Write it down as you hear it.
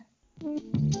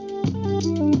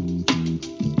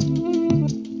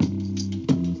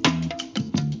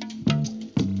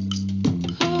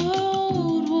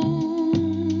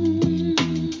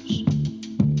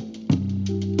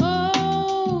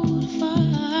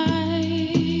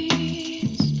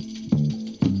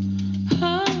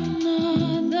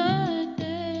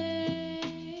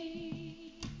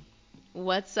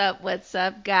What's up? What's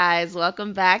up, guys?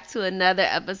 Welcome back to another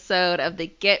episode of the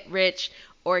Get Rich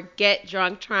or Get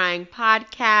Drunk Trying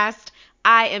podcast.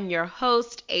 I am your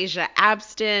host, Asia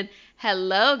Abston.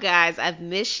 Hello, guys. I've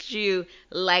missed you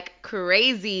like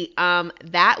crazy.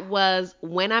 That was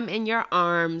When I'm in Your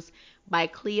Arms by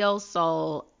Cleo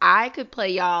Sol. I could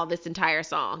play y'all this entire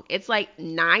song. It's like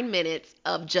 9 minutes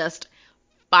of just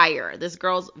fire. This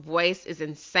girl's voice is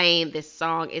insane. This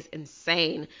song is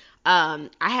insane. I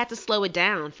had to slow it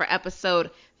down for episode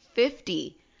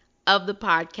 50 of the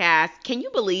podcast. Can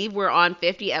you believe we're on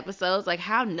 50 episodes? Like,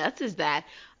 how nuts is that?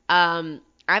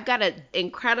 I've got an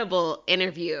incredible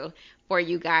interview for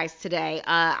you guys today.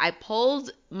 I polled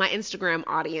my Instagram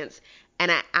audience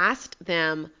and I asked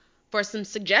them for some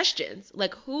suggestions.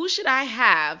 Like, who should I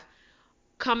have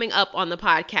coming up on the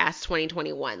podcast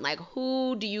 2021? Like,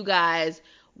 who do you guys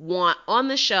want on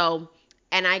the show?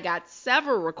 And I got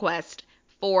several requests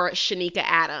for Shanika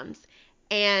Adams.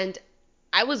 And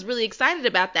I was really excited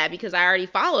about that because I already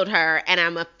followed her and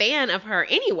I'm a fan of her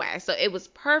anyway. So it was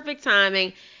perfect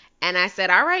timing. And I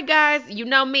said, all right, guys, you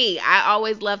know me. I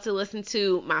always love to listen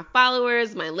to my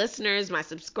followers, my listeners, my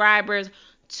subscribers.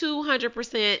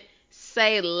 200%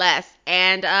 say less.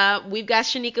 And we've got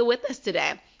Shanika with us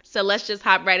today. So let's just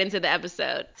hop right into the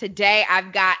episode. Today,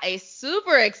 I've got a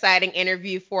super exciting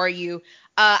interview for you.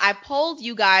 I polled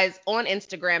you guys on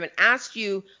Instagram and asked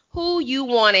you who you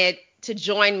wanted to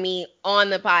join me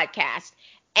on the podcast.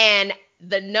 And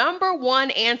the number one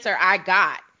answer I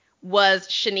got was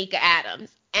Shanika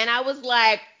Adams. And I was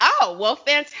like, oh, well,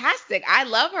 fantastic. I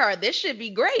love her. This should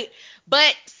be great.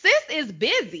 But sis is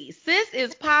busy. Sis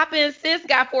is popping. Sis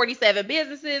got 47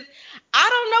 businesses. I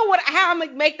don't know how I'm going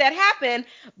to make that happen.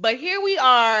 But here we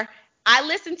are. I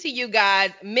listened to you guys.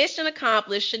 Mission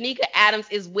accomplished. Shanika Adams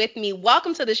is with me.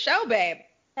 Welcome to the show, babe.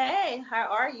 Hey, how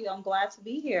are you? I'm glad to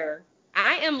be here.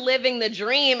 I am living the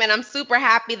dream, and I'm super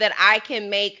happy that I can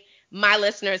make my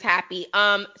listeners happy.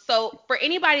 So for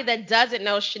anybody that doesn't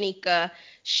know Shanika,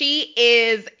 she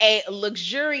is a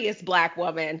luxurious Black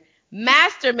woman,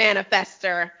 master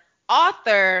manifester,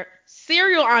 author,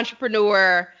 serial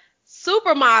entrepreneur,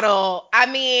 supermodel. I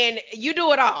mean, you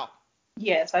do it all.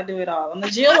 Yes, I do it all. I'm the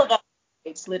Jill of all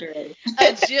trades, literally.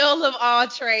 A Jill of all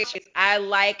trades. I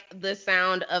like the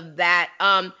sound of that.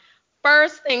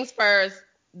 First things first,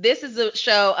 this is a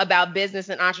show about business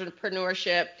and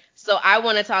entrepreneurship. So I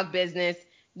want to talk business.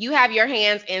 You have your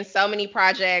hands in so many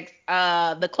projects.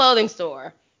 The clothing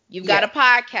store. You've got Yeah.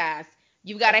 a podcast.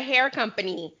 You've got a hair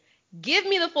company. Give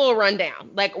me the full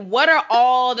rundown. Like, what are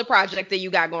all the projects that you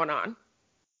got going on?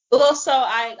 Well, so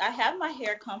I have my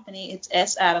hair company. It's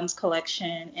S. Adams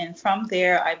Collection. And from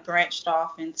there, I branched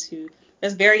off into,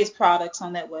 there's various products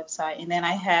on that website. And then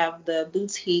I have the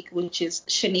boutique, which is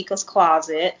Shanika's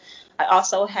Closet. I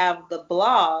also have the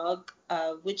blog,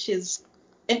 which is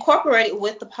incorporated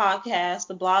with the podcast.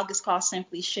 The blog is called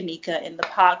Simply Shanika, and the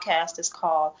podcast is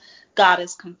called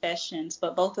Goddess Confessions.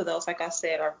 But both of those, like I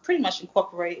said, are pretty much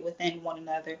incorporated within one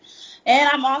another. And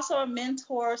I'm also a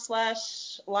mentor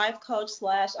slash life coach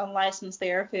slash unlicensed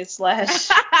therapist slash.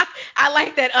 I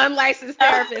like that unlicensed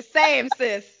therapist. Same,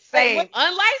 sis. Same.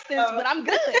 Unlicensed, but I'm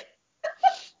good.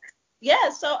 Yeah,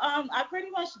 so I pretty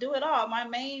much do it all. My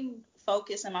main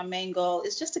focus and my main goal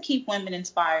is just to keep women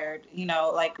inspired. You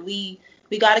know, like we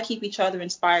got to keep each other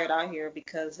inspired out here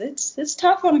because it's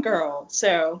tough on a girl.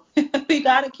 So we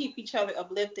got to keep each other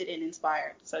uplifted and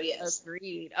inspired. So yes.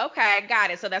 Agreed. Okay, got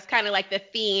it. So that's kind of like the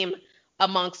theme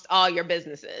amongst all your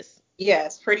businesses,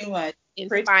 Yes, pretty much.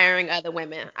 Pretty. inspiring other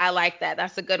women. I like that.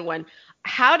 That's a good one.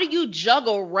 How do you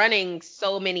juggle running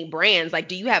so many brands? Like,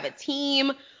 do you have a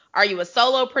team? Are you a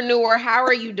solopreneur? How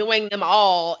are you doing them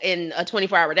all in a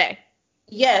 24-hour day?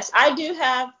 Yes, I do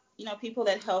have, people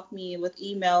that help me with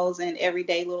emails and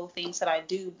everyday little things that I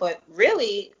do, but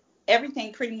really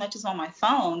everything pretty much is on my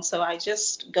phone. So I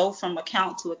just go from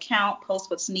account to account,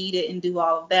 post what's needed and do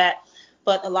all of that.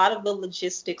 But a lot of the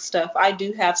logistic stuff, I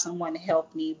do have someone to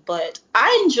help me, but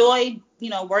I enjoy,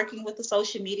 working with the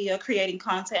social media, creating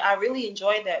content. I really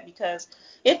enjoy that because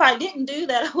if I didn't do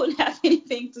that, I wouldn't have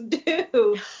anything to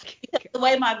do. Because the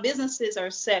way my businesses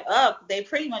are set up, they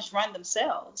pretty much run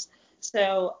themselves.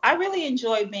 So I really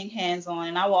enjoy being hands-on,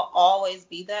 and I will always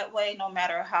be that way, no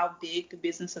matter how big the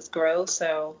businesses grow.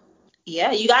 So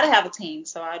yeah, you got to have a team.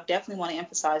 So I definitely want to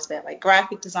emphasize that, like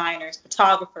graphic designers,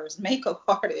 photographers, makeup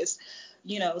artists,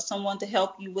 someone to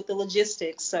help you with the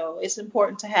logistics. So it's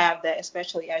important to have that,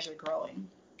 especially as you're growing.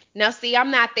 Now, see, I'm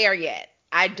not there yet.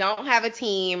 I don't have a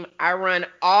team. I run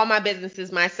all my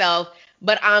businesses myself,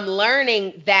 but I'm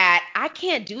learning that I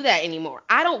can't do that anymore.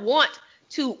 I don't want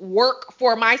to work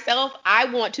for myself, I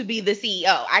want to be the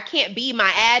CEO. I can't be my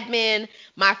admin,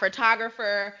 my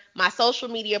photographer, my social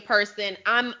media person.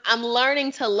 I'm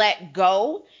learning to let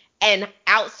go and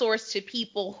outsource to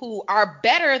people who are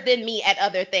better than me at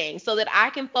other things so that I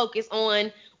can focus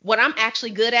on what I'm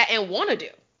actually good at and want to do.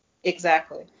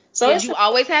 Exactly. So Did it's you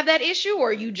always have that issue,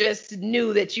 or you just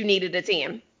knew that you needed a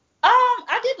 10?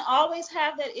 I didn't always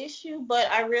have that issue, but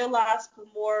I realized the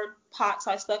more pots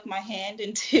I stuck my hand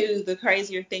into, the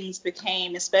crazier things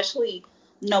became, especially,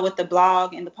 with the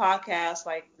blog and the podcast.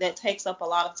 Like, that takes up a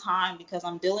lot of time because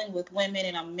I'm dealing with women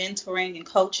and I'm mentoring and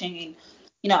coaching,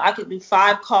 and, I could do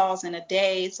 5 calls in a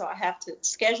day, so I have to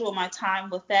schedule my time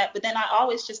with that. But then I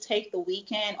always just take the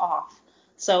weekend off.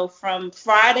 So from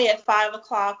Friday at 5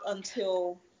 o'clock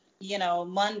until,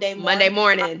 Monday Monday morning,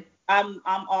 morning. I'm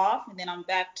off, and then I'm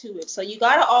back to it. So you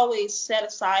gotta always set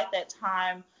aside that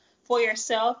time for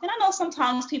yourself. And I know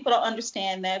sometimes people don't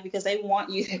understand that because they want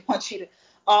you to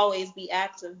always be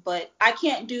active. But I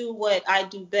can't do what I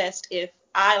do best if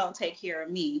I don't take care of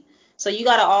me. So you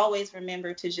gotta always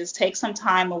remember to just take some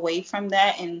time away from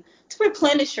that and to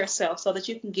replenish yourself so that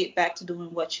you can get back to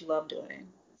doing what you love doing.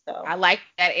 So I like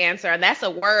that answer. And that's a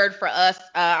word for us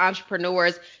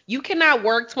entrepreneurs. You cannot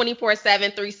work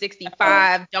 24/7, uh,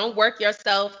 365. Don't work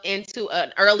yourself into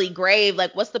an early grave.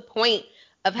 Like, what's the point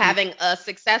of having a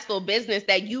successful business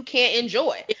that you can't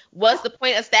enjoy? What's the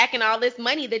point of stacking all this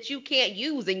money that you can't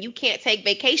use and you can't take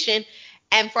vacation?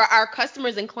 And for our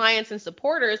customers and clients and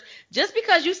supporters, just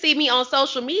because you see me on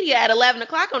social media at 11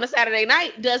 o'clock on a Saturday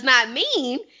night does not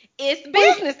mean it's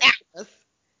business hours.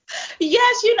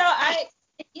 yes,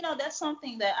 that's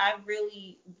something that I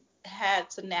really had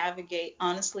to navigate,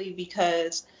 honestly,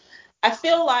 because I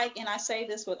feel like, and I say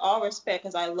this with all respect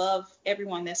because I love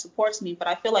everyone that supports me, but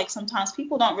I feel like sometimes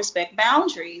people don't respect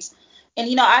boundaries.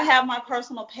 And, I have my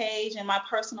personal page and my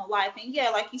personal life. And yeah,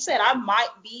 like you said, I might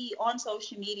be on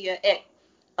social media at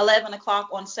 11 o'clock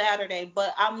on Saturday,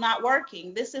 but I'm not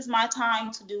working. This is my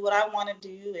time to do what I want to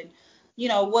do and,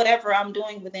 whatever I'm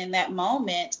doing within that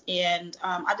moment. And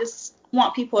I just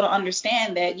want people to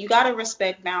understand that you got to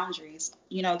respect boundaries.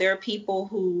 There are people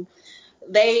who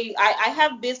I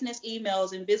have business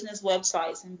emails and business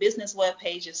websites and business web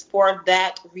pages for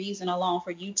that reason alone,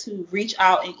 for you to reach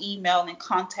out and email and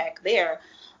contact there.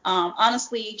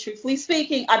 Honestly, truthfully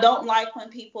speaking, I don't like when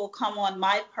people come on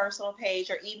my personal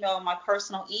page or email my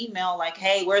personal email like,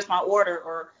 hey, where's my order?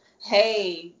 Or,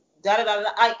 hey, da da da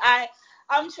da.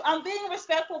 I'm being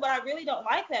respectful, but I really don't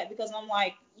like that because I'm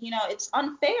like, it's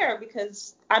unfair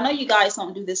because I know you guys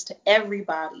don't do this to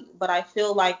everybody, but I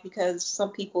feel like because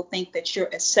some people think that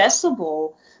you're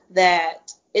accessible,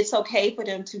 that it's okay for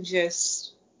them to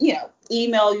just,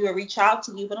 email you or reach out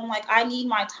to you. But I'm like, I need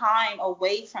my time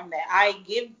away from that. I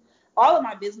give all of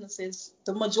my businesses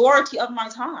the majority of my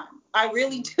time. I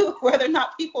really do, whether or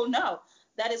not people know.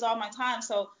 That is all my time.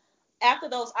 So after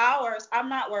those hours, I'm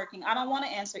not working. I don't want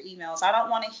to answer emails. I don't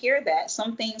want to hear that.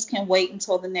 Some things can wait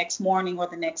until the next morning or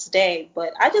the next day.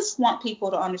 But I just want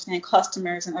people to understand,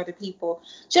 customers and other people,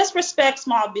 just respect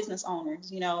small business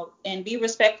owners, and be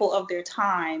respectful of their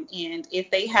time. And if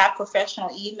they have professional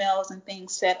emails and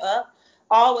things set up,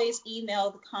 always email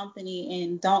the company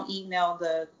and don't email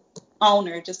the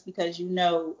owner just because you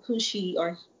know who she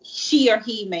or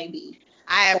he may be.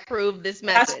 I So approve this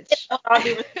that's it. message. I'll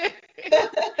do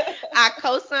I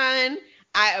co-sign.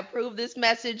 I approve this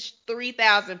message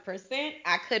 3000%.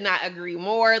 I could not agree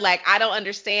more. Like, I don't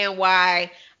understand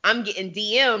why I'm getting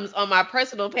DMs on my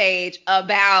personal page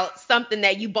about something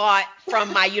that you bought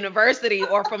from my university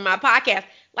or from my podcast.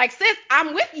 Like, sis,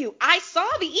 I'm with you. I saw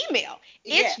the email.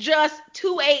 yeah. It's just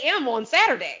 2 a.m. on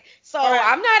Saturday. So Right.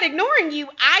 I'm not ignoring you.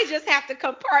 I just have to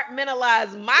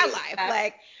compartmentalize my life. Exactly.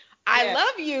 Like, I Yeah.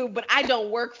 love you, but I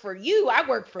don't work for you. I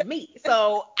work for me.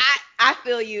 So I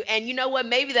feel you. And you know what?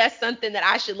 Maybe that's something that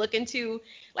I should look into,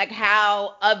 like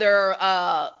how other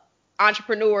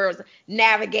entrepreneurs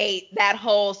navigate that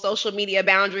whole social media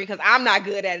boundary, because I'm not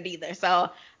good at it either. So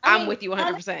I I'm mean, with you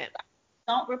honestly, 100%.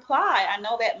 don't reply. I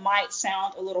know that might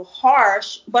sound a little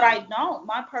harsh, but I don't.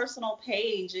 My personal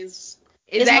page Is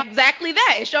is my, that exactly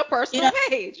that? It's your you personal know,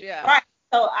 page. Yeah. right.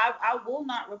 So I will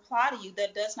not reply to you.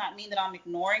 That does not mean that I'm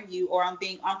ignoring you or I'm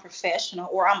being unprofessional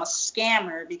or I'm a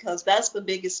scammer, because that's the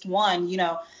biggest one.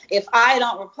 If I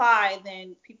don't reply,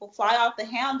 then people fly off the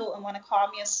handle and want to call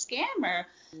me a scammer.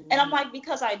 And I'm Mhm. like,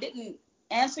 because I didn't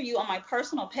answer you on my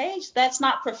personal page, that's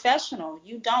not professional.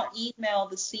 You don't email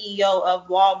the CEO of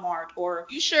Walmart or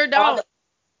You sure all the don't.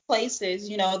 places,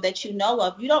 that you know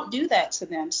of. You don't do that to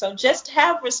them. So just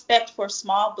have respect for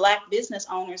small Black business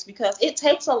owners because it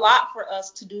takes a lot for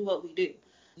us to do what we do.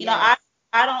 You know, I Yes.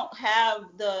 I don't have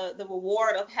the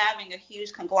reward of having a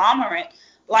huge conglomerate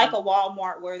like a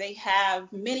Walmart where they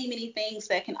have many, many things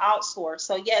that can outsource.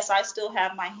 So yes, I still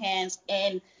have my hands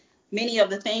in many of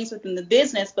the things within the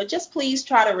business, but just please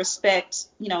try to respect,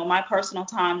 my personal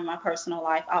time and my personal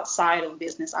life outside of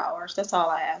business hours. That's all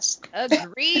I ask.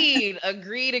 Agreed,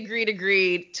 agreed, agreed,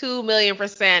 agreed. 2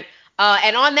 million%.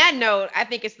 And on that note, I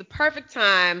think it's the perfect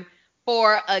time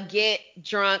for a get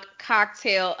drunk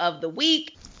cocktail of the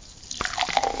week.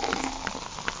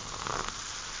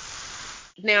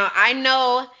 Now, I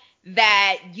know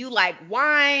that you like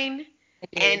wine,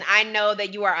 and I know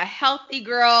that you are a healthy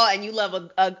girl and you love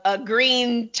a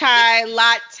green chai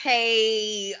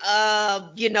latte,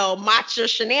 matcha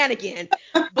shenanigan.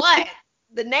 But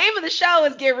the name of the show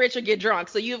is Get Rich or Get Drunk.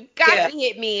 So you've got Yeah. to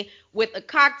hit me with a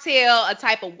cocktail, a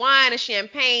type of wine, a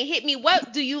champagne. Hit me.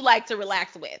 What do you like to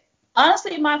relax with?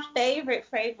 Honestly, my favorite,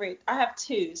 I have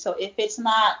two. So if it's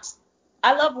not,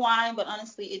 I love wine, but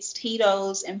honestly, it's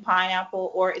Tito's and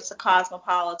pineapple, or it's a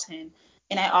Cosmopolitan.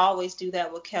 And I always do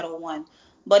that with Kettle One.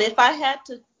 But if I had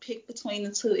to pick between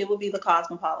the two, it would be the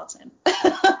Cosmopolitan.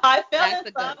 I fell That's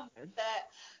in a love good with one. that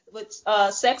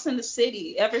with Sex and the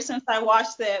City. Ever since I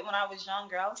watched that when I was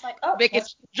younger, I was like, oh,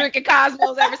 Biggest drinking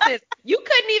Cosmos ever since. You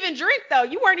couldn't even drink though.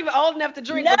 You weren't even old enough to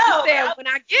drink, no, but you but said I when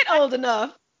I get old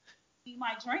enough. be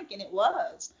my drink, and it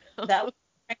was. That was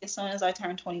my drink as soon as I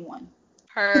turned 21.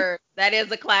 Her. That is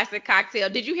a classic cocktail.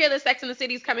 Did you hear that Sex and the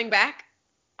City's coming back?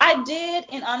 I did,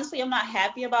 and honestly, I'm not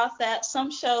happy about that.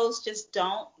 Some shows just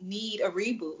don't need a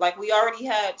reboot. Like we already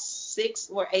had 6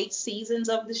 or 8 seasons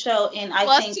of the show, and I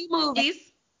Plus think, two movies.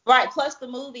 right, plus the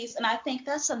movies, and I think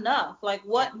that's enough. Like,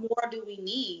 Yeah. what more do we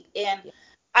need? And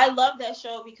I love that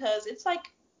show because it's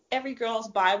like every girl's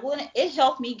Bible, and it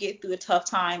helped me get through a tough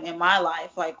time in my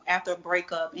life, like after a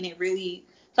breakup, and it really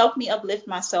helped me uplift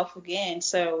myself again.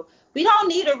 So we don't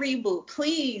need a reboot.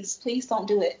 Please, please don't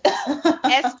do it.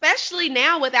 Especially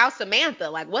now without Samantha.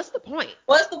 Like, what's the point?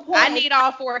 What's the I point? need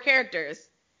all four characters.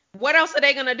 What else are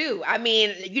they gonna do? I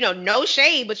mean, no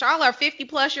shade, but y'all are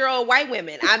 50-plus-year-old white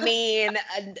women. I mean,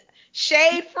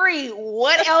 shade free.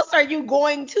 What else are you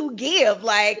going to give?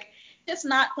 Like, It's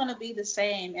not going to be the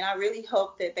same. And I really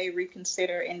hope that they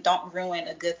reconsider and don't ruin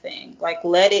a good thing. Like,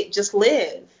 let it just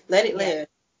live. Let it yeah. live.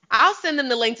 I'll send them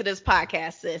the link to this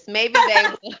podcast, sis. Maybe they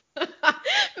will.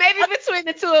 Maybe between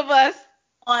the two of us.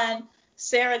 On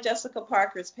Sarah Jessica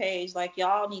Parker's page, like,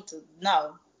 y'all need to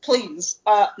know. Please.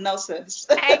 No, sis.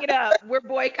 Hang it up. We're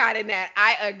boycotting that.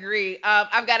 I agree.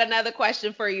 I've got another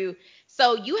question for you.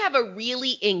 So you have a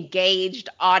really engaged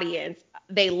audience.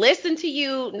 They listen to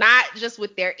you not just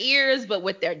with their ears, but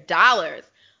with their dollars.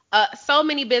 So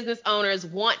many business owners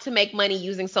want to make money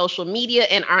using social media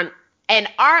and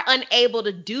are unable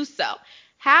to do so.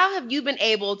 How have you been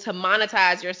able to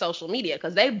monetize your social media?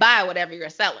 Because they buy whatever you're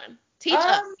selling. Teach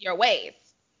us um, your ways.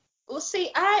 well,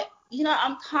 see,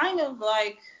 I'm kind of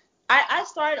like, I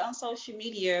started on social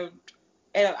media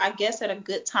I guess at a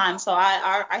good time. So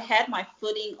I had my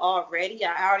footing already.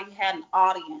 I already had an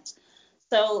audience.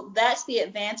 So that's the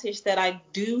advantage that I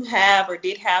do have or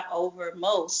did have over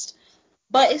most.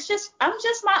 But I'm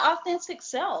just my authentic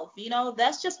self.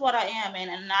 That's just what I am.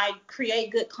 And I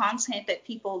create good content that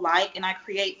people like, and I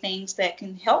create things that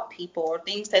can help people or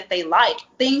things that they like,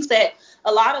 things that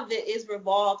a lot of it is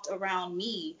revolved around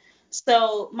me.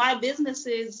 So my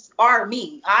businesses are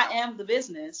me. I am the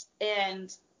business.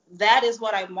 And that is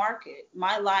what I market,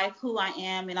 my life, who I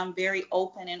am, and I'm very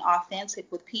open and authentic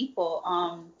with people.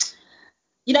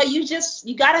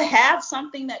 You got to have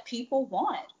something that people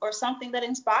want, or something that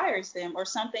inspires them, or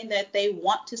something that they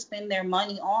want to spend their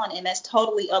money on, and that's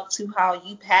totally up to how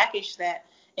you package that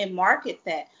and market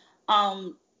that.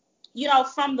 um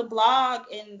from the blog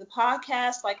and the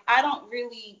podcast, like, I don't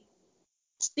really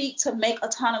seek to make a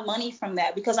ton of money from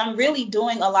that, because I'm really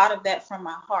doing a lot of that from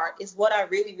my heart. Is what I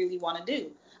really, really want to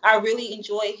do. I really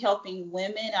enjoy helping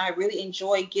women. I really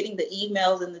enjoy getting the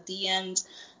emails and the DMs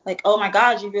like, oh my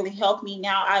God, you really helped me.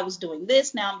 Now I was doing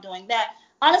this, now I'm doing that.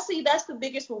 Honestly, that's the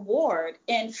biggest reward.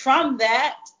 And from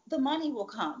that, the money will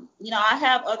come. I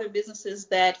have other businesses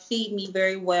that feed me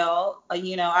very well. I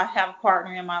have a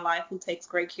partner in my life who takes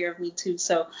great care of me too.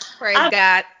 So Praise I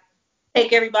God.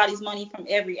 take everybody's money from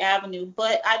every avenue,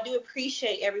 but I do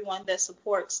appreciate everyone that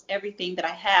supports everything that I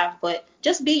have. But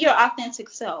just be your authentic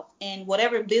self, and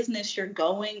whatever business you're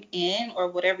going in or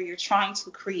whatever you're trying to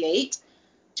create,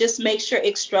 just make sure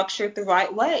it's structured the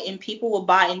right way and people will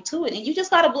buy into it. And you just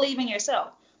got to believe in yourself.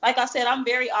 Like I said, I'm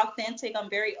very authentic, I'm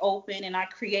very open, and I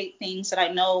create things that I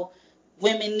know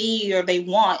women need or they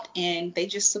want, and they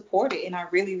just support it. And I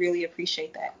really, really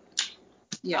appreciate that.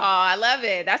 Oh, Yeah. I love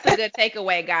it. That's a good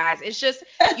takeaway, guys. It's just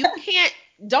you can't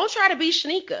don't try to be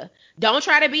Shanika. Don't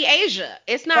try to be Asia.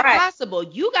 It's not Right. possible.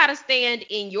 You got to stand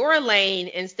in your lane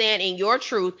and stand in your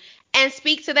truth and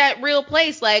speak to that real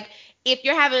place. Like if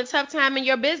you're having a tough time in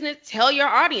your business, tell your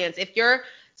audience. If you're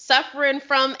suffering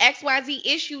from XYZ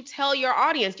issue, tell your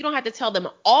audience. You don't have to tell them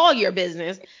all your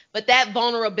business, but that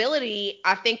vulnerability,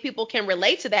 I think people can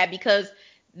relate to that because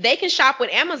they can shop with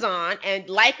Amazon and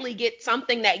likely get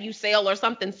something that you sell or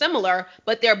something similar,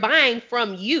 but they're buying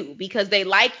from you because they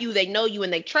like you, they know you,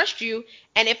 and they trust you.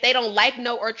 And if they don't like,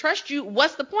 know, or trust you,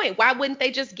 what's the point? Why wouldn't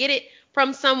they just get it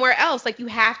from somewhere else? Like you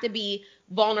have to be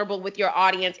vulnerable with your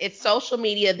audience. It's social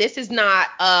media. This is not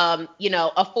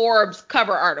a Forbes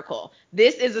cover article.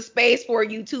 This is a space for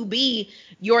you to be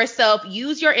yourself.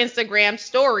 Use your Instagram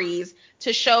stories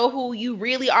to show who you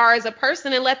really are as a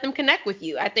person and let them connect with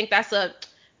you. I think that's a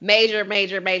major,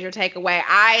 major, major takeaway.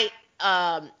 I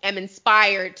am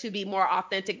inspired to be more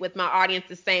authentic with my audience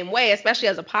the same way, especially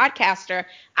as a podcaster.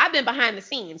 I've been behind the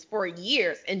scenes for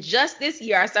years, and just this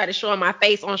year I started showing my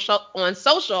face on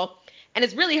social, and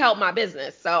it's really helped my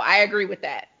business. So I agree with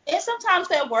that. And sometimes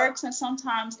that works and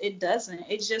sometimes it doesn't.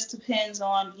 It just depends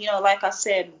on, like I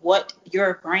said, what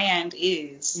your brand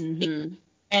is. If Mm-hmm. your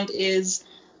brand is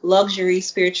luxury,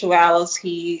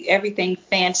 spirituality, everything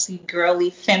fancy, girly,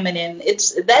 feminine.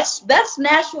 That's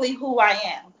naturally who I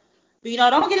am. But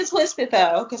don't get it twisted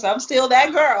though, because I'm still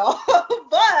that girl.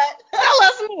 But Tell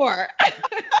us more.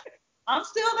 I'm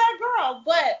still that girl,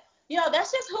 but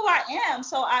that's just who I am.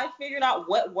 So I figured out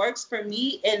what works for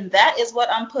me, and that is what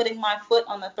I'm putting my foot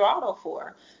on the throttle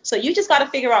for. So you just got to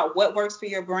figure out what works for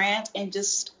your brand and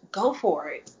just go for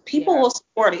it. People Yeah, will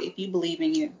support it if you believe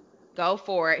in you. go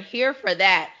for it. Here for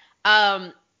that.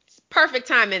 Um, Perfect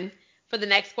timing for the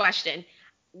next question.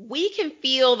 We can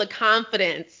feel the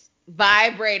confidence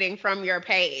vibrating from your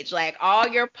page, like all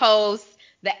your posts,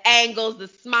 the angles, the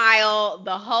smile,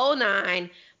 the whole nine.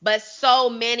 But so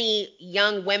many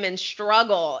young women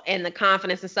struggle in the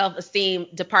confidence and self esteem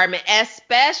department,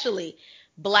 especially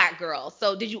Black girls.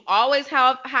 So, did you always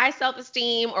have high self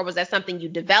esteem, or was that something you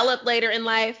developed later in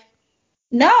life?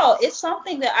 No, it's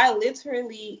something that I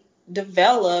literally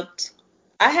developed.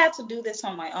 I had to do this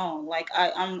on my own. Like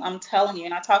I'm telling you,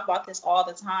 and I talk about this all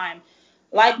the time.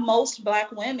 Like most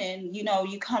Black women,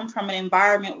 you come from an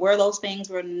environment where those things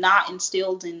were not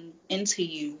instilled into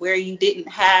you, where you didn't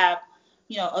have,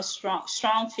 a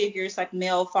strong figures like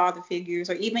male father figures,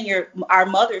 or even our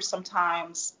mothers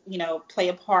sometimes, play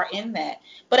a part in that.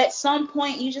 But at some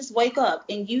point, you just wake up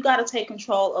and you got to take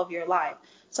control of your life.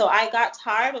 So I got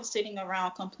tired of sitting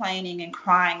around complaining and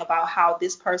crying about how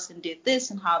this person did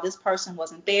this and how this person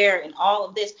wasn't there and all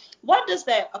of this. What does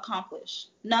that accomplish?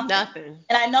 Nothing. Nothing.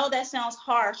 And I know that sounds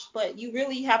harsh, but you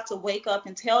really have to wake up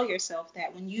and tell yourself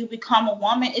that when you become a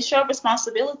woman, it's your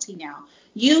responsibility now.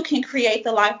 You can create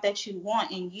the life that you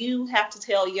want, and you have to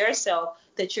tell yourself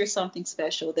that you're something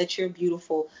special, that you're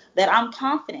beautiful, that I'm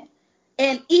confident.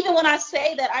 And even when I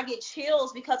say that, I get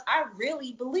chills because I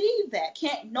really believe that.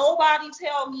 Can't nobody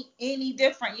tell me any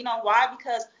different. You know why?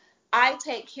 Because I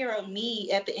take care of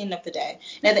me at the end of the day.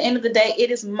 And at the end of the day,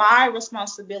 it is my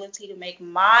responsibility to make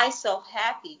myself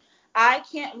happy. I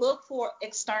can't look for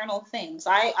external things.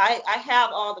 I have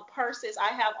all the purses, I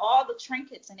have all the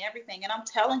trinkets and everything. And I'm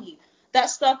telling you, that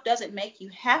stuff doesn't make you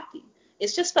happy.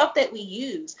 It's just stuff that we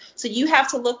use. So you have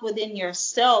to look within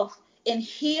yourself and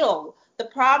heal. The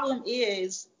problem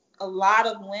is a lot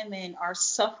of women are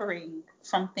suffering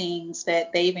from things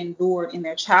that they've endured in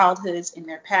their childhoods, in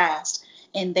their past,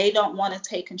 and they don't want to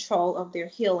take control of their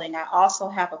healing. I also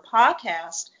have a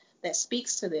podcast that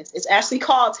speaks to this. It's actually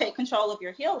called Take Control of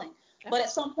Your Healing. But at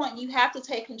some point, you have to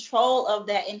take control of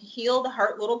that and heal the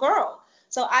hurt little girl.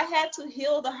 So I had to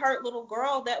heal the hurt little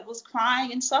girl that was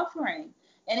crying and suffering.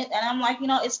 And I'm like,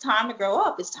 it's time to grow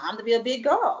up. It's time to be a big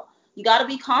girl. You got to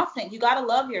be confident. You got to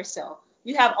love yourself.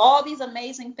 You have all these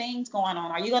amazing things going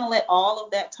on. Are you going to let all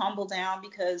of that tumble down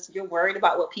because you're worried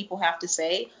about what people have to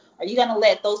say? Are you going to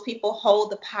let those people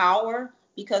hold the power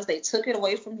because they took it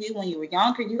away from you when you were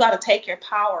younger? You got to take your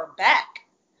power back.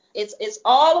 It's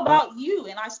all about you,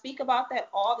 and I speak about that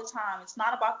all the time. It's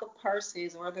not about the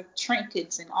purses or the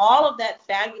trinkets and all of that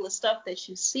fabulous stuff that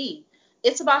you see.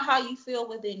 It's about how you feel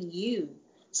within you.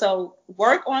 So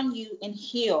work on you and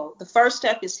heal. The first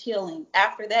step is healing.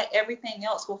 After that, everything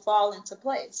else will fall into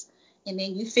place. And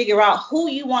then you figure out who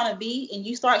you want to be and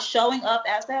you start showing up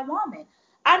as that woman.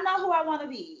 I know who I want to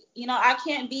be. I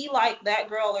can't be like that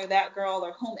girl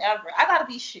or whomever. I got to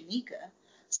be Shanika.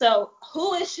 So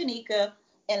who is Shanika?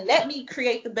 And let me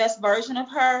create the best version of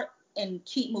her and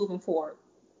keep moving forward.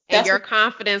 And That's your what.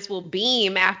 confidence will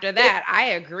beam after that. I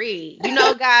agree. You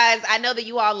know, guys, I know that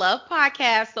you all love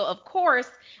podcasts. So, of course,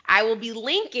 I will be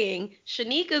linking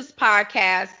Shanika's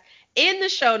podcast in the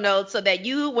show notes so that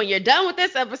you, when you're done with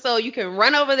this episode, you can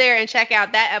run over there and check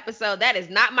out that episode. That is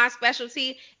not my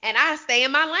specialty, and I stay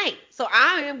in my lane. So,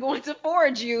 I am going to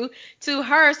forward you to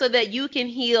her so that you can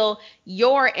heal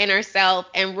your inner self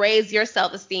and raise your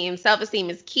self esteem. Self esteem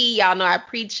is key. Y'all know I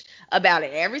preach about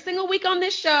it every single week on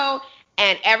this show.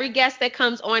 And every guest that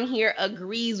comes on here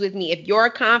agrees with me. If your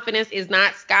confidence is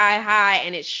not sky high,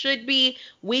 and it should be,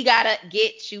 we got to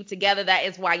get you together. That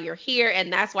is why you're here.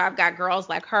 And that's why I've got girls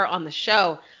like her on the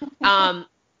show. Um,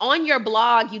 on your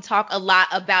blog, you talk a lot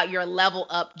about your level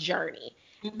up journey.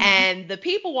 Hmm. And the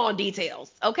people want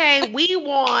details, okay? We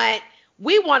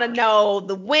want to know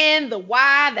the when, the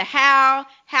why, the how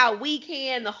we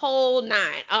can, the whole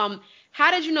nine.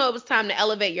 How did you know it was time to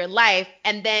elevate your life?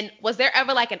 And then was there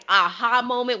ever like an aha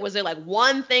moment? Was there like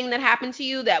one thing that happened to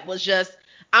you that was just,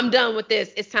 I'm done with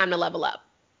this, it's time to level up?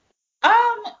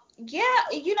 Um, yeah,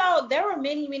 there were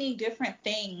many, many different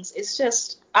things. It's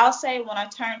just, I'll say when I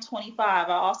turned 25,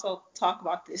 I also talk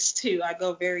about this too. I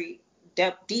go very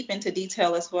deep into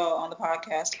detail as well on the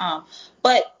podcast.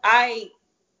 But I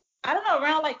don't know,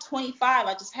 around like 25,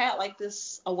 I just had like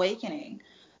this awakening.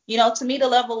 To me, the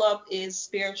level up is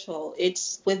spiritual.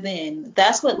 It's within.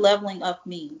 That's what leveling up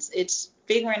means. It's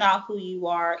figuring out who you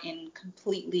are and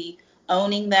completely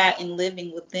owning that and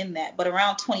living within that. But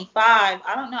around 25,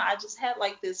 I don't know, I just had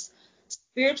like this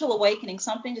spiritual awakening.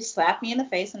 Something just slapped me in the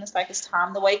face and it's like it's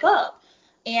time to wake up.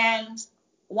 And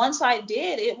once I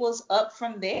did, it was up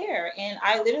from there. And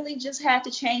I literally just had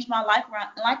to change my life around.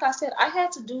 And like I said, I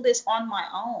had to do this on my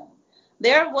own.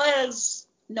 There was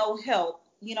no help.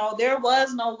 There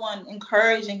was no one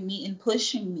encouraging me and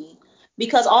pushing me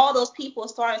because all those people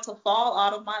started to fall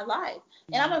out of my life.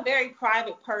 And I'm a very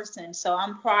private person, so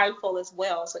I'm prideful as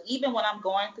well. So even when I'm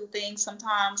going through things,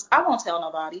 sometimes I won't tell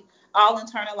nobody. I'll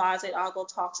internalize it. I'll go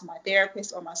talk to my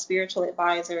therapist or my spiritual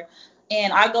advisor,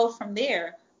 and I go from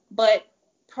there. But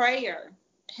prayer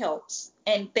helps,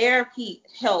 and therapy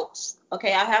helps.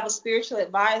 Okay, I have a spiritual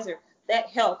advisor that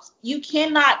helps. You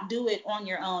cannot do it on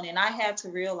your own, and I had to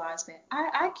realize that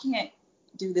I can't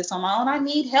do this on my own. I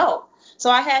need help. So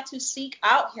I had to seek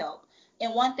out help.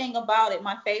 And one thing about it,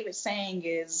 my favorite saying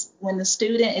is, when the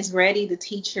student is ready, the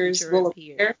teachers Teacher will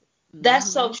appears. appear. That's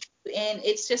so Hmm. true. And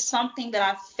it's just something that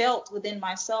I felt within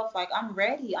myself. Like, I'm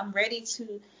ready. I'm ready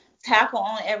to tackle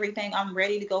on everything. I'm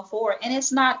ready to go forward. And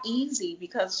it's not easy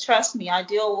because, trust me, I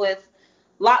deal with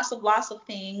lots of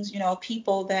things,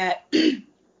 people that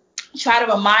try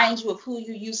to remind you of who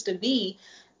you used to be,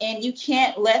 and you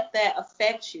can't let that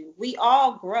affect you. We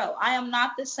all grow. I am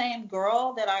not the same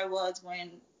girl that I was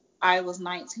when I was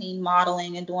 19,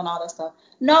 modeling and doing all that stuff.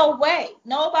 No way.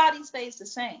 Nobody stays the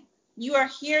same. You are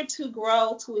here to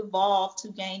grow, to evolve, to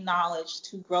gain knowledge,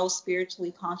 to grow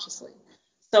spiritually, consciously.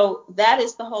 So that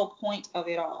is the whole point of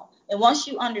it all. And once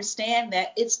you understand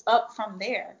that, it's up from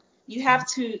there. You have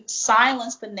to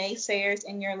silence the naysayers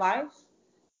in your life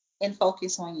and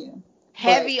focus on you. But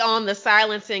Heavy on the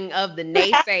silencing of the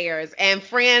naysayers and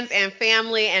friends and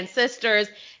family and sisters.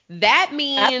 That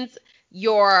means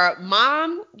your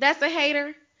mom that's a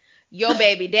hater, your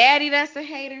baby daddy that's a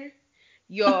hater,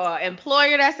 your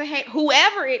employer that's a hater,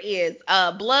 whoever it is,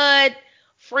 blood,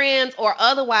 friends, or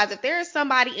otherwise, if there is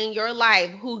somebody in your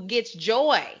life who gets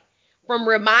joy from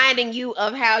reminding you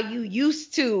of how you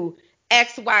used to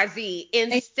XYZ,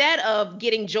 instead of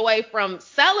getting joy from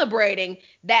celebrating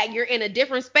that you're in a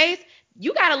different space,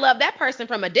 you got to love that person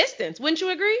from a distance. Wouldn't you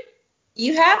agree?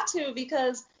 you have to,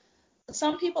 because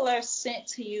some people are sent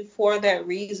to you for that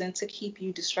reason, to keep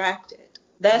you distracted.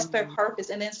 That's their Mhm. purpose.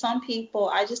 And then some people,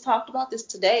 I just talked about this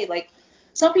today, like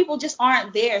some people just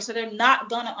aren't there, so they're not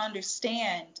gonna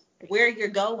understand where you're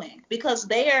going because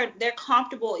they're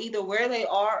comfortable either where they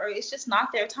are or it's just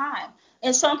not their time.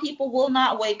 And some people will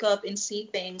not wake up and see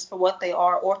things for what they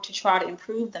are or to try to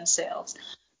improve themselves.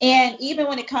 And even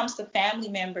when it comes to family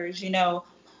members,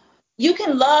 you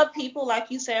can love people, like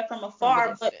you said, from From a afar,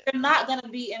 but distance. they're not going to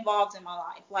be involved in my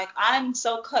life. Like, I'm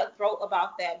so cutthroat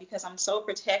about that because I'm so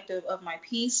protective of my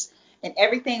peace and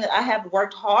everything that I have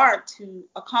worked hard to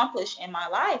accomplish in my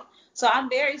life. So I'm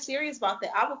very serious about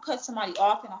that. I will cut somebody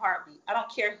off in a heartbeat. I don't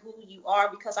care who you are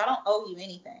because I don't owe you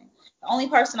anything. The only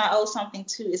person I owe something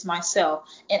to is myself.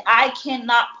 And I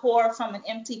cannot pour from an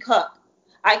empty cup.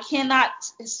 I cannot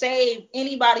save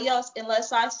anybody else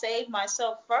unless I save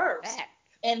myself first. Fact.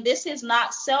 And this is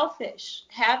not selfish.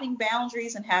 Having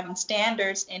boundaries and having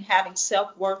standards and having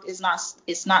self-worth is not,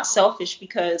 it's not selfish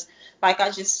because, like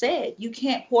I just said, you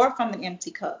can't pour from an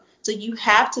empty cup. So you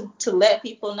have to let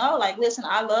people know, like, listen,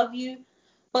 I love you,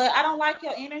 but I don't like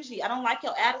your energy. I don't like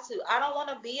your attitude. I don't want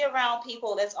to be around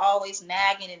people that's always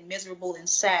nagging and miserable and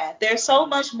sad. There's so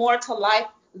much more to life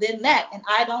than that, and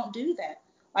I don't do that.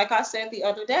 Like I said the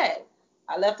other day,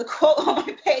 I left a quote on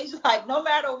my page, like, no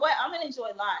matter what, I'm gonna enjoy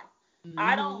life.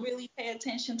 I don't Hmm. really pay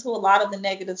attention to a lot of the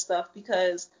negative stuff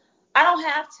because I don't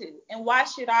have to. And why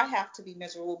should I have to be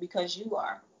miserable because you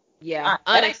are? Yeah, That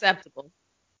ain't unacceptable.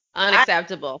 I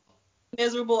Unacceptable.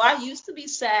 miserable. I used to be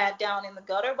sad down in the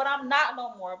gutter, but I'm not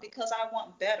no more because I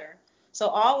want better. So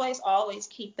always, always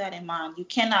keep that in mind. You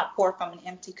cannot pour from an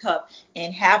empty cup.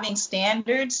 And having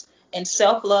standards and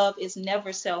self-love is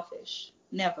never selfish.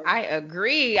 Never. I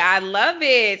agree. I love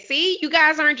it. See, you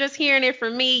guys aren't just hearing it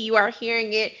from me. You are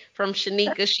hearing it from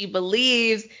Shanika. She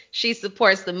believes, she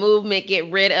supports the movement. Get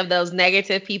rid of those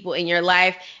negative people in your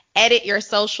life. Edit your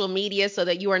social media so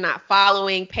that you are not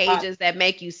following Uh, pages that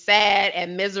make you sad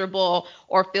and miserable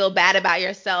or feel bad about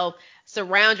yourself.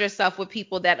 Surround yourself with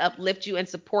people that uplift you and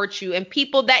support you and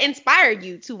people that inspire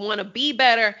you to want to be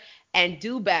better and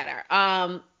do better.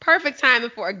 Perfect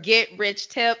timing for a get rich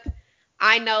tip.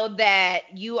 I know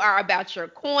that you are about your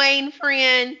coin,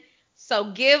 friend. So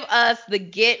give us the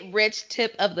get rich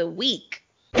tip of the week.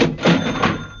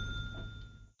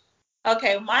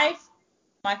 okay, my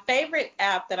favorite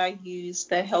app that I use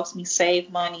that helps me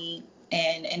save money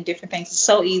and different things. It's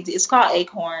so easy. It's called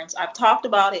Acorns. I've talked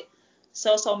about it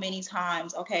so many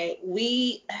times. Okay,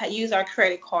 we use our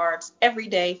credit cards every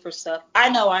day for stuff. I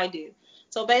know I do.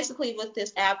 So basically, with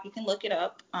this app, you can look it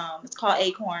up. It's called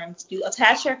Acorns. You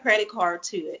attach your credit card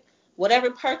to it.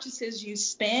 Whatever purchases you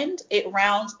spend, it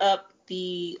rounds up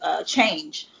the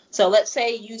change. So let's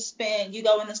say you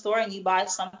go in the store and you buy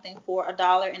something for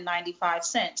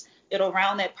 $1.95. It'll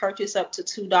round that purchase up to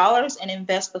 $2 and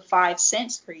invest the 5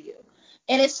 cents for you.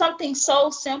 And it's something so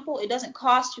simple. It doesn't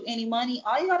cost you any money.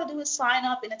 All you got to do is sign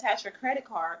up and attach your credit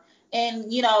card.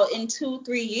 And, in 2,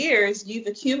 3 years, you've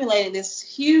accumulated this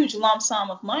huge lump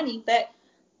sum of money that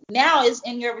now is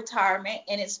in your retirement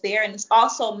and it's there and it's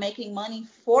also making money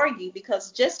for you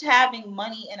because just having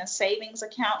money in a savings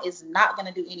account is not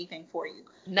going to do anything for you.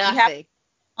 You have Nothing.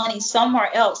 money somewhere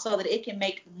else so that it can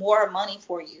make more money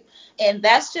for you. And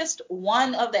that's just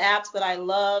one of the apps that I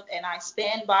love and I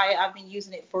stand by it. I've been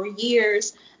using it for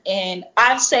years and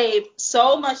I've saved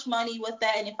so much money with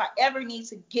that. And if I ever need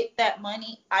to get that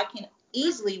money, I can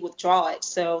easily withdraw it.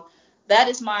 So that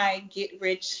is my get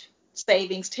rich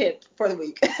savings tip for the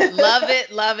week. Love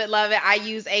it, love it, love it. I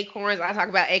use Acorns. I talk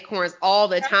about Acorns all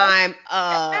the time.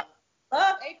 I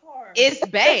love Acorns. It's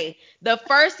Bay. The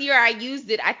first year I used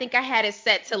it, I think I had it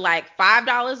set to like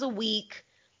 $5 a week.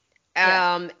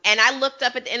 Yeah. And I looked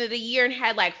up at the end of the year and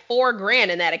had like 4 grand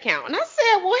in that account. And I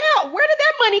said, well, hell, where did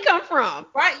that money come from?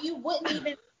 Right, you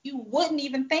wouldn't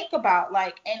even think about,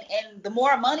 like, and the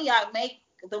more money I make,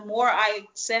 the more I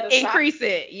set aside. Increase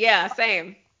it. Yeah,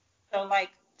 same. So like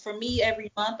for me,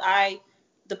 every month I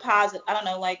deposit, I don't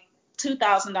know, like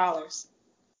 $2,000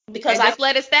 because And I just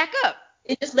let it stack up.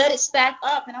 it just let it stack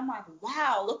up, and I'm like,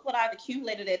 wow, look what I've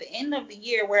accumulated at the end of the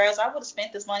year. Whereas I would have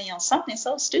spent this money on something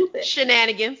so stupid.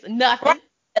 Shenanigans, Right, nothing.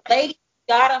 lady,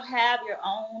 you gotta have your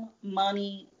own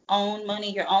money,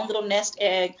 your own little nest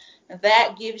egg.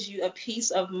 That gives you a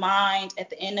peace of mind at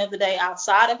the end of the day.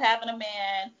 Outside of having a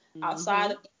man, outside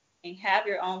Hmm. of anything, have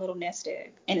your own little nest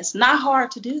egg, and it's not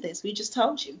hard to do this. We just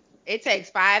told you. It takes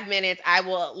 5 minutes. I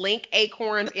will link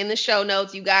Acorns in the show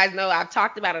notes. You guys know I've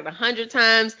talked about it 100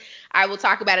 times. I will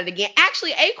talk about it again.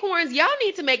 Actually, Acorns, y'all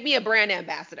need to make me a brand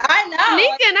ambassador. I know.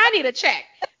 Shanika and I need a check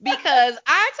because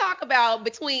I talk about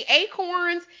between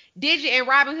Acorns, Digit, and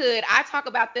Robinhood. I talk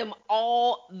about them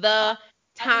all the I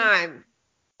need my. time.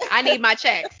 I need my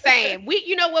check. Same.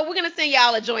 You know what? We're gonna send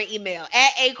y'all a joint email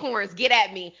at Acorns. Get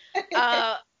at me.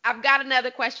 Uh, I've got another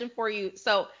question for you.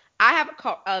 So I have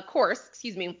a course,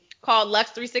 excuse me, called Lux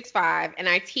 365, and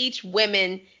I teach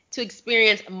women to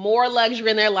experience more luxury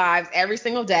in their lives every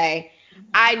single day.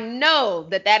 I know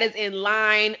that that is in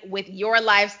line with your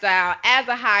lifestyle as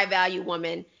a high value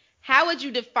woman. How would you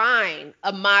define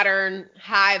a modern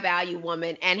high value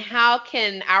woman, and how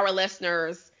can our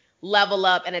listeners level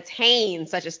up and attain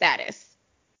such a status?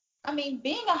 I mean,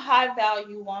 being a high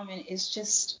value woman is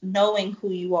just knowing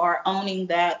who you are, owning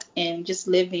that, and just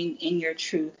living in your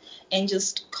truth and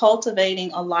just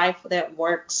cultivating a life that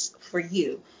works for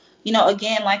you.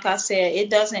 Again, like I said, it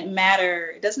doesn't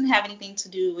matter. It doesn't have anything to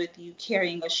do with you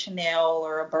carrying a Chanel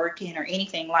or a Birkin or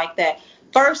anything like that.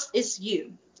 First, it's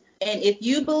you. And if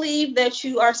you believe that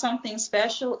you are something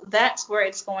special, that's where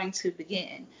it's going to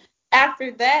begin.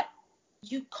 After that,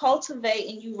 you cultivate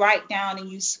and you write down and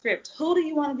you script who do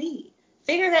you want to be,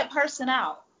 figure that person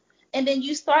out, and then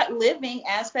you start living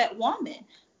as that woman.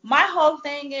 My whole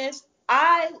thing is,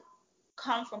 I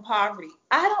come from poverty.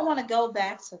 I don't want to go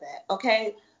back to that.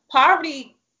 Okay.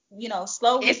 Poverty,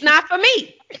 slowly It's not for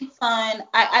me. fun.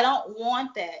 I don't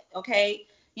want that. Okay.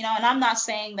 And I'm not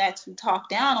saying that to talk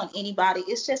down on anybody.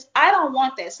 It's just, I don't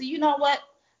want that. So you know what?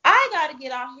 I got to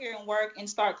get out here and work and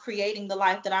start creating the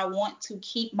life that I want to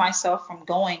keep myself from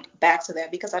going back to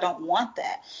that, because I don't want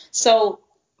that. So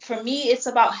for me, it's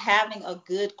about having a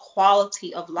good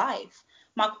quality of life.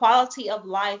 My quality of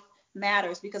life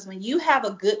matters, because when you have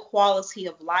a good quality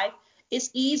of life,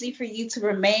 it's easy for you to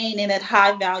remain in that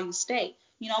high value state.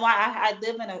 I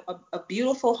live in a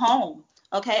beautiful home.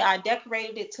 Okay. I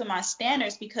decorated it to my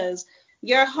standards, because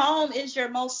your home is your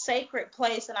most sacred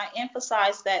place. And I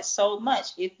emphasize that so much.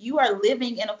 If you are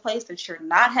living in a place that you're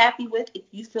not happy with, if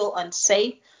you feel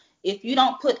unsafe, if you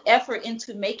don't put effort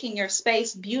into making your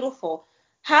space beautiful,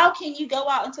 how can you go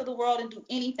out into the world and do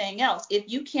anything else if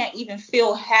you can't even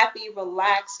feel happy,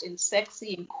 relaxed, and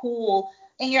sexy and cool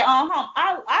in your own home?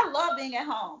 I love being at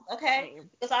home, okay?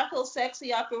 Because I feel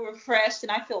sexy, I feel refreshed,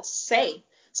 and I feel safe.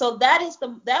 So that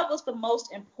was the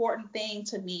most important thing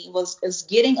to me, was is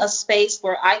getting a space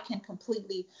where I can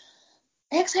completely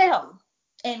exhale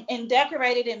and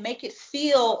decorate it and make it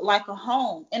feel like a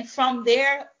home. And from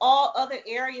there, all other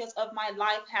areas of my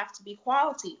life have to be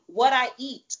quality. What I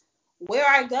eat, where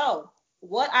I go,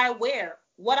 what I wear,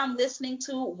 what I'm listening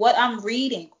to, what I'm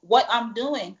reading, what I'm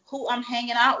doing, who I'm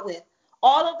hanging out with.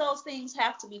 All of those things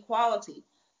have to be quality.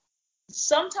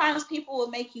 Sometimes people will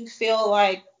make you feel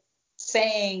like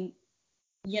saying,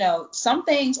 some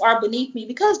things are beneath me,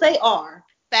 because they are.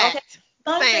 Okay. Fact.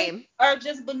 Some things Same. are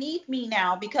just beneath me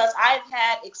now, because I've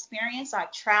had experience,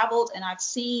 I've traveled, and I've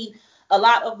seen a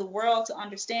lot of the world to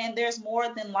understand there's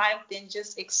more than life than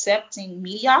just accepting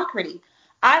mediocrity.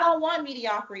 I don't want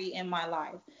mediocrity in my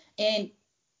life. And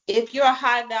if you're a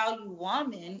high value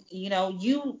woman,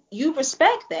 you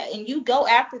respect that and you go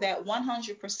after that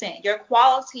 100%. Your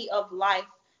quality of life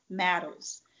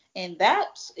matters. And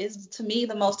that is, to me,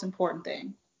 the most important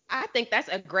thing. I think that's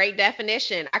a great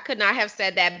definition. I could not have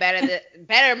said that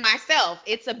better myself.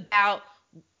 It's about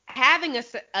having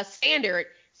a standard,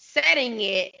 setting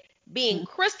it, being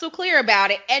crystal clear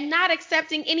about it, and not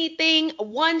accepting anything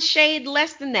one shade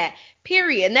less than that.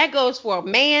 Period. And that goes for a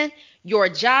man, your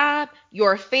job,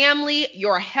 your family,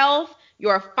 your health,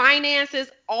 your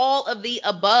finances, all of the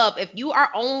above. If you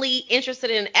are only interested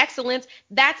in excellence,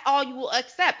 that's all you will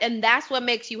accept. And that's what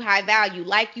makes you high value.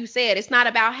 Like you said, it's not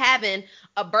about having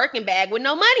a Birkin bag with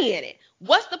no money in it.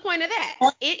 What's the point of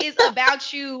that? It is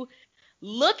about you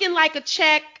looking like a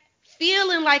check,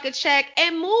 feeling like a check,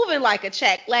 and moving like a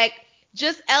check. Like,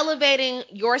 just elevating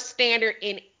your standard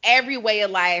in every way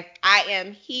of life. I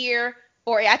am here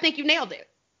for it. I think you nailed it.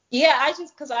 Yeah, I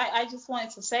just wanted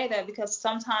to say that, because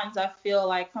sometimes I feel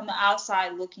like from the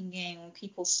outside looking in, when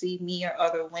people see me or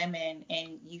other women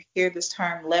and you hear this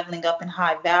term leveling up in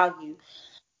high value,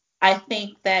 I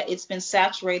think that it's been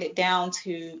saturated down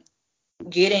to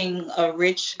getting a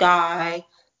rich guy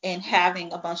and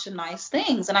having a bunch of nice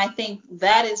things. And I think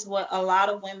that is what a lot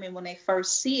of women, when they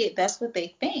first see it, that's what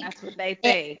they think. That's what they And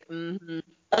think. Mm-hmm.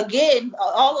 again,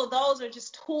 all of those are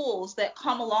just tools that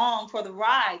come along for the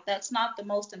ride. That's not the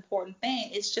most important thing.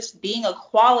 It's just being a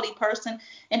quality person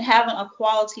and having a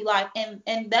quality life.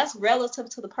 And that's relative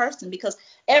to the person, because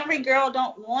every girl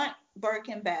don't want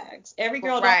Birkin bags. Every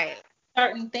girl don't Right. want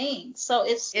certain things. So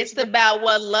it's It's about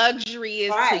what luxury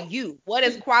is to right. you. What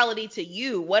is quality to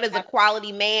you? What is a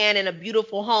quality man and a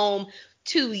beautiful home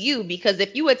to you? Because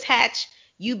if you attach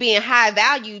you being high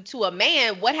value to a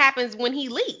man, what happens when he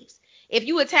leaves? If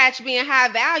you attach being high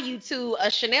value to a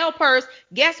Chanel purse,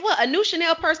 guess what? A new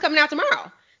Chanel purse coming out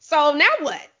tomorrow. So now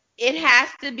what? It has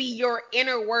to be your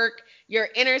inner work, your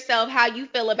inner self, how you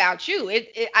feel about you.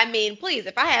 I mean, please,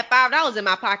 if I had $5 in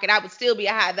my pocket, I would still be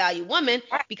a high value woman,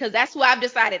 because that's who I've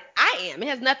decided I am. It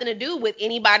has nothing to do with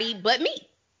anybody but me.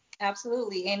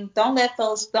 Absolutely. And don't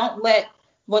let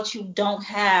what you don't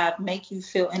have make you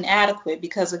feel inadequate,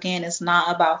 because again, it's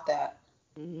not about that.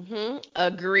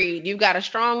 Agreed. You've got a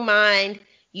strong mind.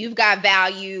 You've got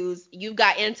values. You've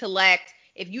got intellect.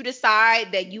 If you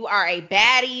decide that you are a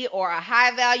baddie or a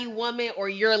high value woman, or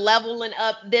you're leveling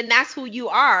up, then that's who you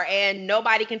are. And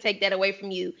nobody can take that away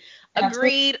from you. Absolutely.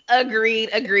 Agreed, agreed,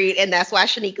 agreed. And that's why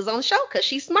Shanika's on the show, because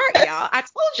she's smart, y'all. I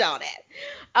told y'all that.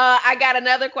 I got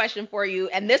another question for you.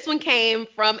 And this one came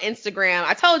from Instagram.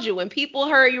 I told you, when people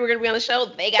heard you were going to be on the show,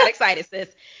 they got excited, sis.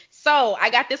 So I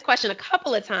got this question a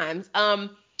couple of times.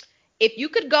 If you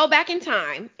could go back in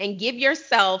time and give your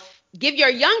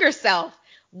younger self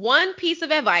one piece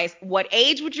of advice, what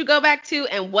age would you go back to,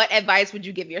 and what advice would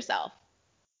you give yourself?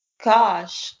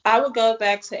 Gosh, I would go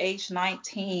back to age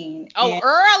 19. Oh, And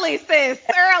early, sis,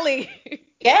 early.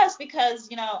 yes, because,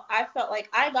 I felt like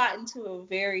I got into a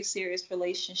very serious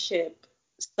relationship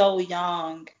so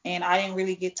young and I didn't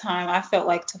really get time, I felt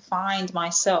like, to find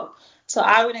myself. So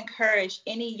I would encourage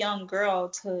any young girl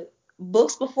to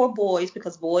books before boys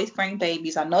because boys bring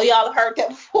babies. I know y'all have heard that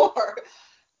before.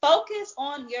 Focus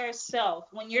on yourself.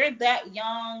 When you're that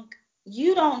young,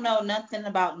 you don't know nothing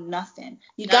about nothing.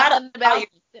 You gotta Nothing allow about your,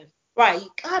 nothing. right.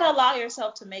 You gotta allow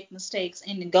yourself to make mistakes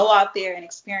and to go out there and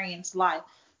experience life.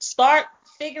 Start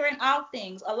figuring out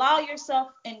things. Allow yourself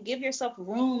and give yourself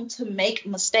room to make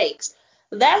mistakes.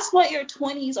 That's what your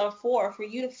 20s are for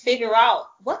you to figure out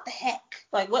what the heck.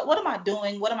 Like what am I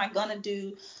doing? What am I gonna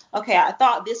do? Okay, I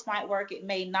thought this might work, it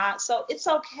may not. So it's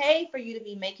okay for you to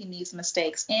be making these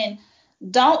mistakes. And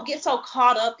don't get so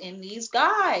caught up in these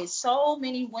guys. So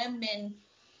many women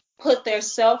put their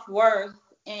self-worth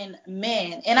in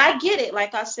men. And I get it,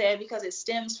 like I said, because it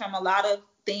stems from a lot of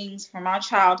things from our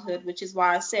childhood, which is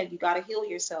why I said you got to heal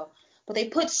yourself. But they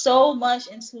put so much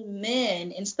into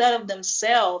men instead of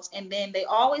themselves, and then they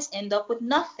always end up with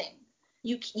nothing.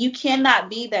 You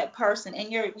cannot be that person.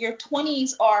 And your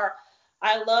 20s are,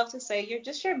 I love to say, you're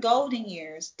just your golden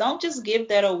years. Don't just give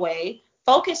that away.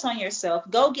 Focus on yourself.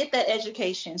 Go get that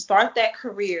education. Start that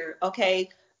career, okay?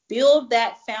 Build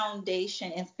that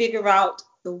foundation and figure out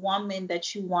the woman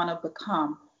that you want to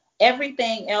become.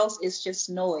 Everything else is just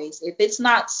noise. If it's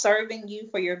not serving you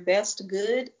for your best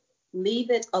good,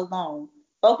 leave it alone.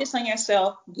 Focus on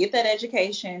yourself, get that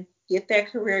education, get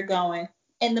that career going,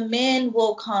 and the men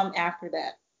will come after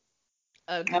that.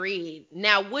 Agreed.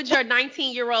 Now, would your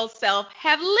 19-year-old self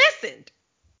have listened?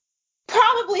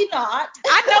 Probably not.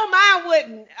 I know mine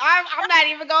wouldn't. I'm not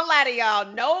even gonna lie to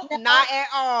y'all. Nope, No, not at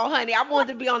all, honey. I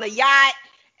wanted to be on a yacht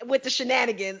with the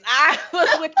shenanigans. I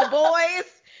was with the boys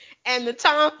and the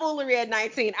tomfoolery at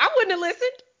 19. I wouldn't have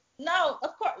listened. no,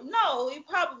 of course, no, you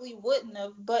probably wouldn't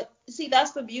have. But see,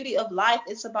 that's the beauty of life.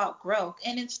 It's about growth,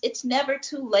 and it's never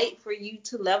too late for you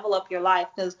to level up your life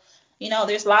because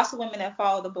there's lots of women that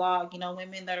follow the blog.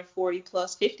 Women that are 40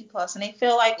 plus, 50 plus, and they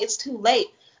feel like it's too late.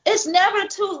 It's never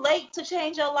too late to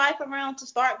change your life around to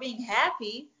start being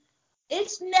happy.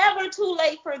 It's never too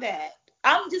late for that.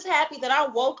 I'm just happy that I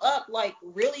woke up like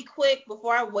really quick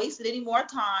before I wasted any more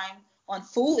time on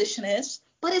foolishness.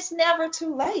 But it's never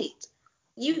too late.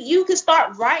 You can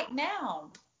start right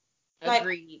now. Like,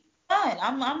 Agreed. done.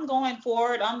 I'm going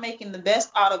forward. I'm making the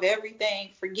best out of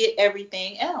everything. Forget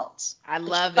everything else. I But you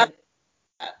love got it.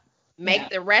 that. Yeah. Make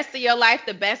the rest of your life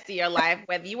the best of your life.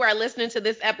 Whether you are listening to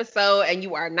this episode and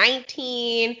you are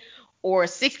 19 or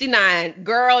 69,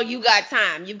 girl, you got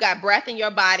time. You've got breath in your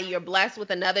body. You're blessed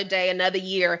with another day, another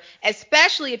year,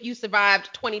 especially if you survived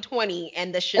 2020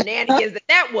 and the shenanigans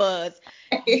that was.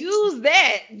 Use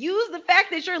that. Use the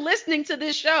fact that you're listening to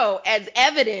this show as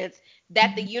evidence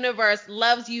that the universe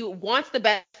loves you, wants the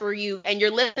best for you, and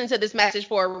you're listening to this message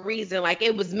for a reason. Like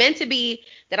it was meant to be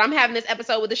that I'm having this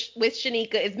episode with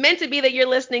Shanika. It's meant to be that you're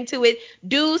listening to it.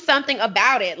 Do something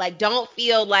about it. Like don't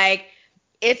feel like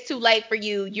it's too late for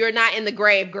you. You're not in the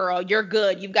grave, girl. You're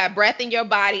good. You've got breath in your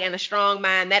body and a strong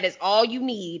mind. That is all you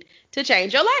need to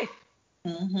change your life.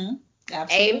 Mm-hmm.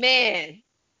 Absolutely. Amen.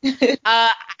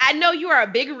 Uh, I know you are a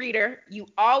big reader. You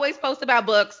always post about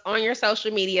books on your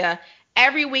social media.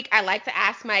 Every week, I like to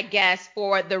ask my guests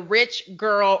for the Rich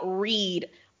Girl Read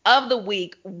of the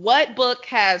week. What book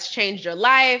has changed your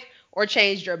life or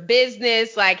changed your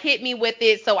business? Like, hit me with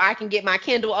it so I can get my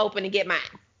Kindle open and get mine.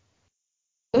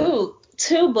 Ooh,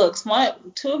 two books.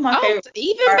 Two of my Oh, favorite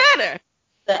even are better.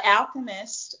 The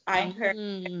Alchemist. I encourage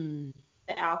Mm,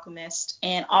 The Alchemist,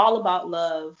 and All About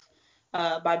Love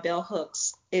by Bell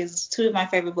Hooks is two of my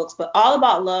favorite books. But All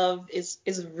About Love is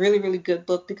a really, really good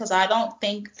book because I don't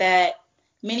think that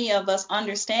many of us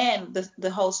understand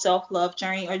the whole self-love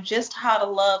journey or just how to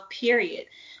love, period.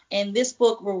 And this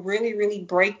book will really, really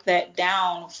break that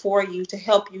down for you to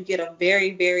help you get a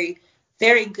very, very,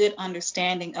 very good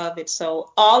understanding of it.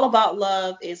 So All About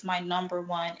Love is my number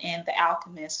one, and The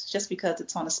Alchemist, just because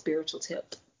it's on a spiritual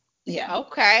tip. Yeah.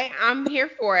 okay, I'm here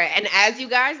for it. And as you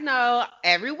guys know,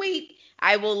 every week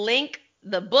I will link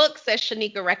the books that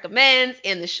Shanika recommends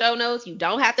in the show notes. You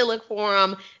don't have to look for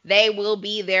them, they will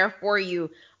be there for you.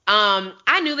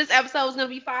 I knew this episode was going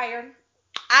to be fire.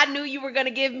 I knew you were going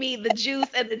to give me the juice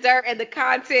and the dirt and the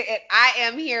content, and I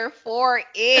am here for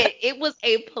it. It was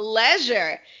a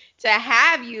pleasure to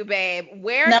have you, babe.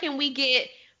 Where No, can we get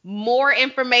more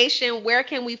information? Where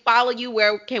can we follow you?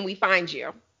 Where can we find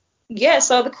you? Yeah,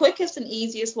 so the quickest and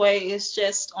easiest way is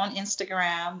just on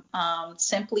Instagram.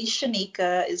 Simply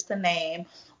Shanika is the name,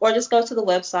 or just go to the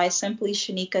website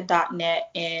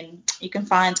simplyshanika.net and you can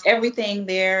find everything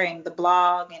there, and the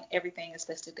blog and everything is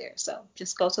listed there. So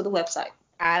just go to the website.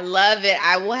 I love it.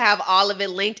 I will have all of it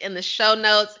linked in the show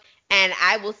notes, and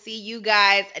I will see you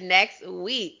guys next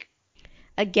week.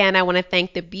 Again, I want to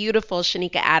thank the beautiful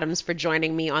Shanika Adams for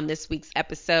joining me on this week's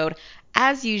episode.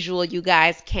 As usual, you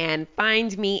guys can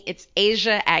find me. It's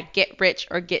Asia at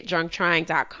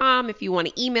getrichorgetdrunktrying.com if you want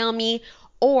to email me,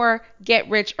 or Get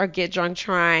Rich or Get Drunk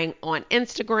Trying on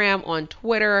Instagram, on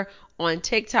Twitter, on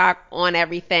TikTok, on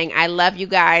everything. I love you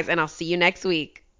guys, and I'll see you next week.